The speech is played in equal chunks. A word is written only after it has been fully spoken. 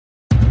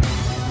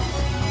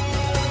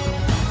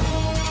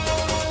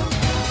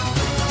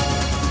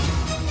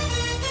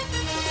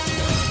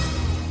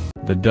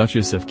the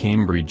Duchess of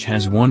Cambridge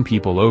has won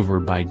people over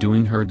by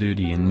doing her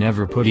duty and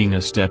never putting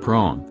a step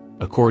wrong,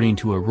 according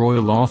to a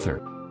royal author.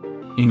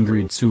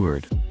 Ingrid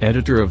Seward,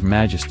 editor of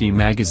Majesty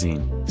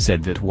magazine,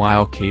 said that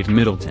while Kate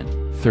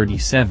Middleton,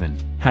 37,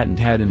 hadn't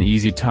had an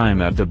easy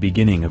time at the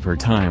beginning of her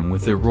time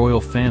with the royal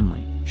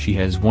family, she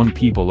has won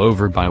people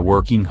over by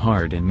working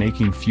hard and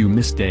making few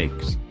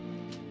mistakes.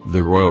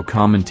 The royal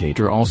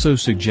commentator also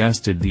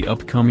suggested the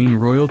upcoming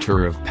royal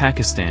tour of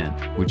Pakistan,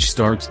 which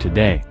starts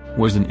today,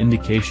 was an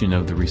indication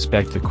of the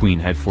respect the Queen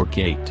had for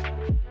Kate.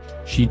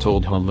 She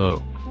told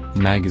Hello!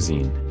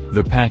 Magazine,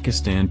 "The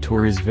Pakistan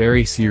tour is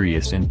very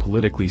serious and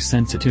politically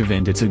sensitive,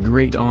 and it's a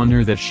great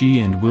honor that she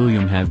and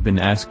William have been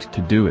asked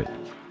to do it.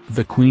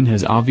 The Queen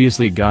has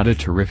obviously got a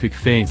terrific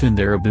faith in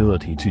their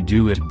ability to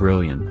do it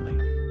brilliantly."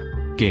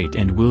 Kate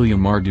and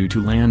William are due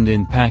to land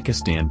in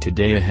Pakistan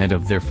today ahead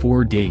of their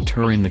 4-day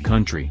tour in the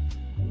country.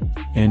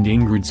 And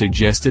Ingrid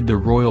suggested the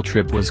royal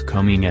trip was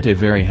coming at a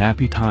very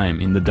happy time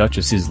in the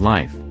Duchess's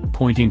life,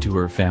 pointing to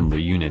her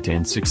family unit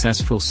and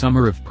successful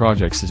summer of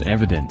projects as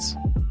evidence.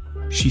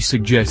 She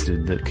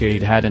suggested that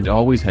Kate hadn't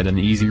always had an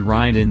easy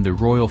ride in the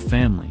royal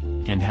family,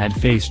 and had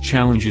faced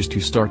challenges to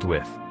start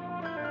with.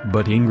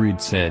 But Ingrid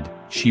said,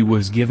 she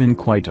was given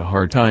quite a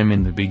hard time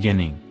in the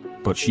beginning,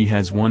 but she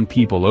has won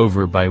people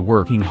over by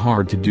working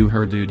hard to do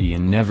her duty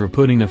and never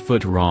putting a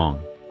foot wrong.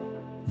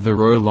 The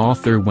royal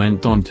author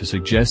went on to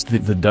suggest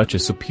that the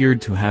Duchess appeared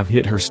to have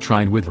hit her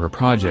stride with her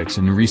projects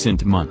in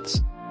recent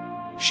months.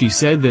 She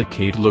said that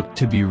Kate looked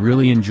to be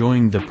really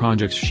enjoying the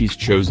projects she's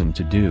chosen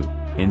to do,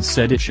 and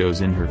said it shows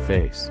in her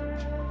face.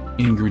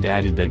 Ingrid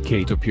added that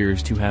Kate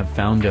appears to have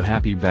found a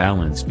happy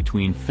balance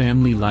between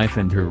family life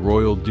and her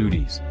royal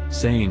duties,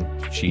 saying,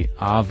 "She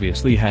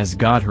obviously has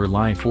got her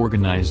life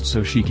organized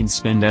so she can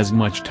spend as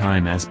much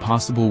time as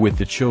possible with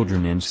the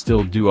children and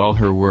still do all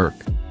her work."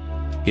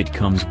 It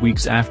comes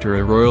weeks after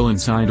a royal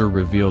insider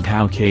revealed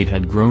how Kate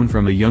had grown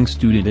from a young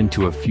student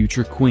into a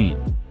future queen.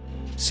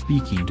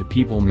 Speaking to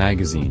People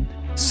magazine,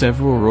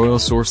 several royal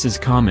sources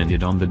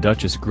commented on the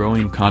Duchess'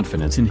 growing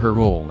confidence in her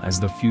role as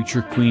the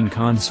future queen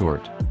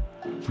consort.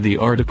 The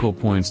article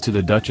points to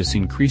the Duchess'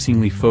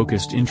 increasingly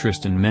focused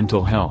interest in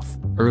mental health,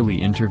 early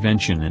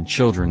intervention and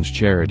children's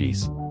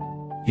charities.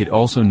 It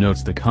also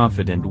notes the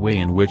confident way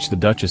in which the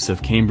Duchess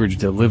of Cambridge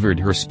delivered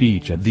her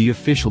speech at the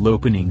official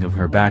opening of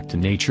her Back to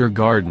Nature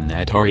garden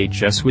at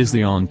RHS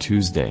Wisley on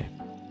Tuesday.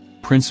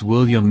 Prince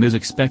William is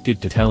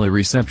expected to tell a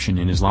reception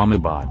in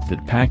Islamabad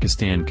that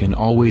Pakistan can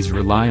always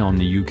rely on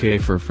the UK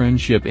for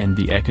friendship and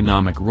the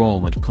economic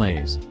role it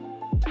plays.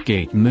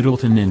 Kate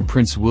Middleton and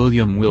Prince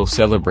William will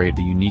celebrate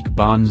the unique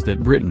bonds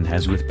that Britain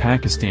has with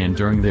Pakistan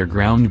during their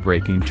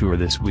groundbreaking tour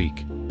this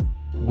week.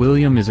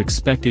 William is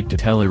expected to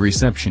tell a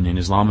reception in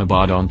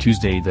Islamabad on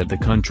Tuesday that the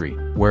country,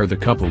 where the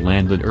couple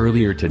landed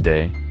earlier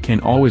today, can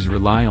always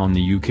rely on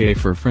the UK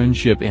for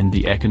friendship and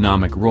the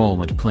economic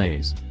role it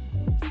plays.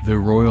 The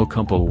royal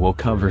couple will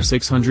cover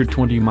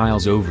 620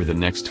 miles over the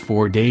next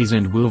 4 days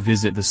and will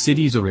visit the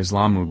cities of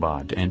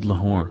Islamabad and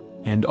Lahore,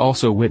 and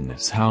also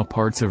witness how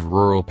parts of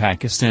rural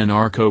Pakistan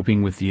are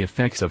coping with the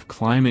effects of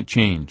climate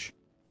change.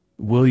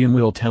 William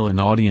will tell an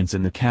audience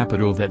in the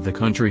capital that the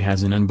country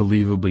has an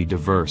unbelievably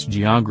diverse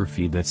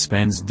geography that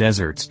spans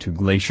deserts to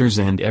glaciers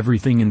and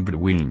everything in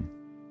between.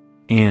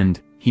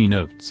 And, he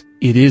notes,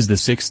 it is the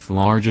 6th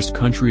largest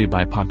country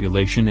by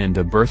population and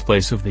the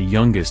birthplace of the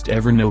youngest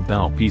ever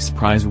Nobel Peace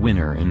Prize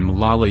winner in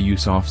Malala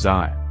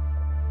Yousafzai.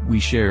 We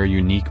share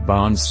unique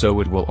bonds, so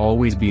it will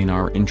always be in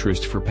our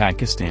interest for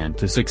Pakistan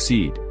to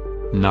succeed.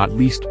 Not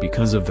least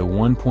because of the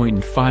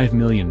 1.5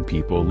 million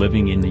people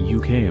living in the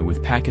UK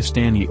with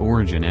Pakistani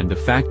origin and the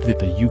fact that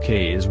the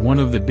UK is one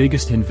of the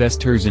biggest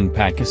investors in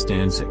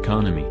Pakistan's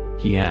economy,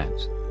 he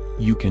adds.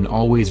 You can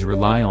always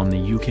rely on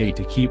the UK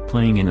to keep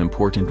playing an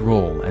important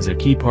role as a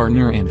key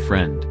partner and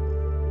friend.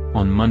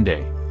 On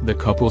Monday, the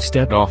couple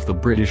stepped off the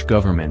British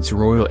government's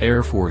Royal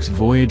Air Force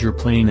Voyager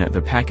plane at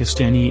the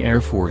Pakistani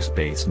Air Force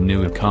Base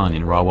Nua Khan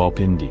in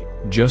Rawalpindi,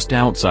 just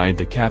outside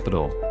the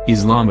capital,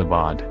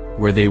 Islamabad,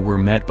 where they were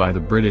met by the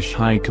British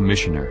High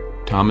Commissioner,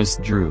 Thomas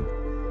Drew.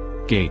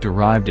 Kate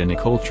arrived in a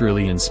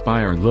culturally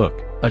inspired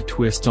look, a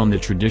twist on the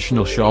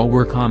traditional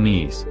shalwar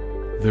kameez.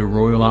 The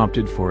royal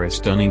opted for a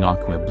stunning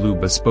aqua blue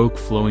bespoke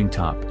flowing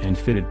top and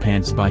fitted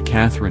pants by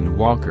Catherine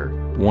Walker,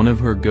 one of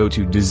her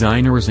go-to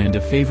designers and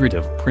a favorite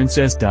of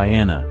Princess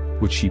Diana,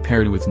 which she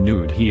paired with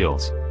nude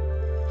heels.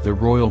 The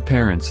royal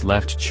parents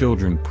left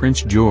children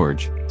Prince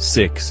George,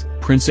 6,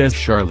 Princess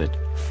Charlotte,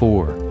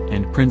 4,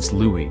 and Prince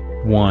Louis,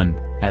 1,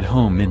 at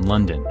home in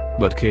London,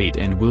 but Kate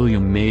and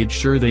William made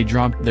sure they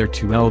dropped their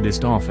 2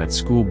 eldest off at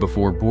school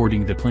before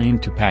boarding the plane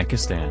to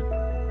Pakistan.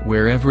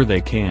 Wherever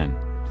they can,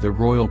 the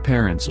royal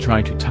parents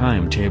try to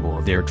timetable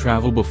their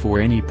travel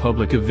before any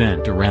public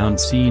event around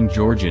seeing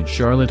George and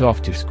Charlotte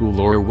off to school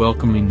or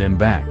welcoming them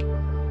back.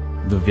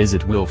 The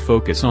visit will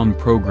focus on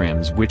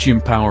programs which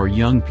empower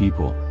young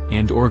people,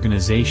 and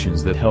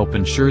organizations that help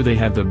ensure they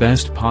have the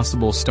best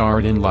possible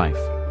start in life.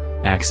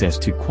 Access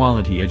to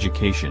quality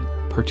education,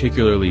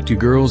 particularly to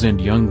girls and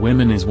young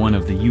women, is one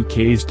of the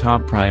UK's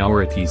top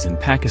priorities in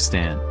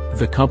Pakistan,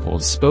 the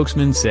couple's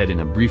spokesman said in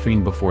a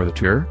briefing before the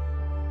tour.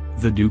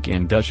 The Duke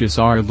and Duchess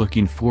are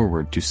looking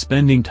forward to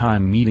spending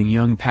time meeting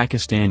young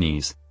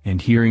Pakistanis, and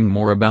hearing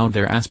more about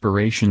their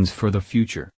aspirations for the future.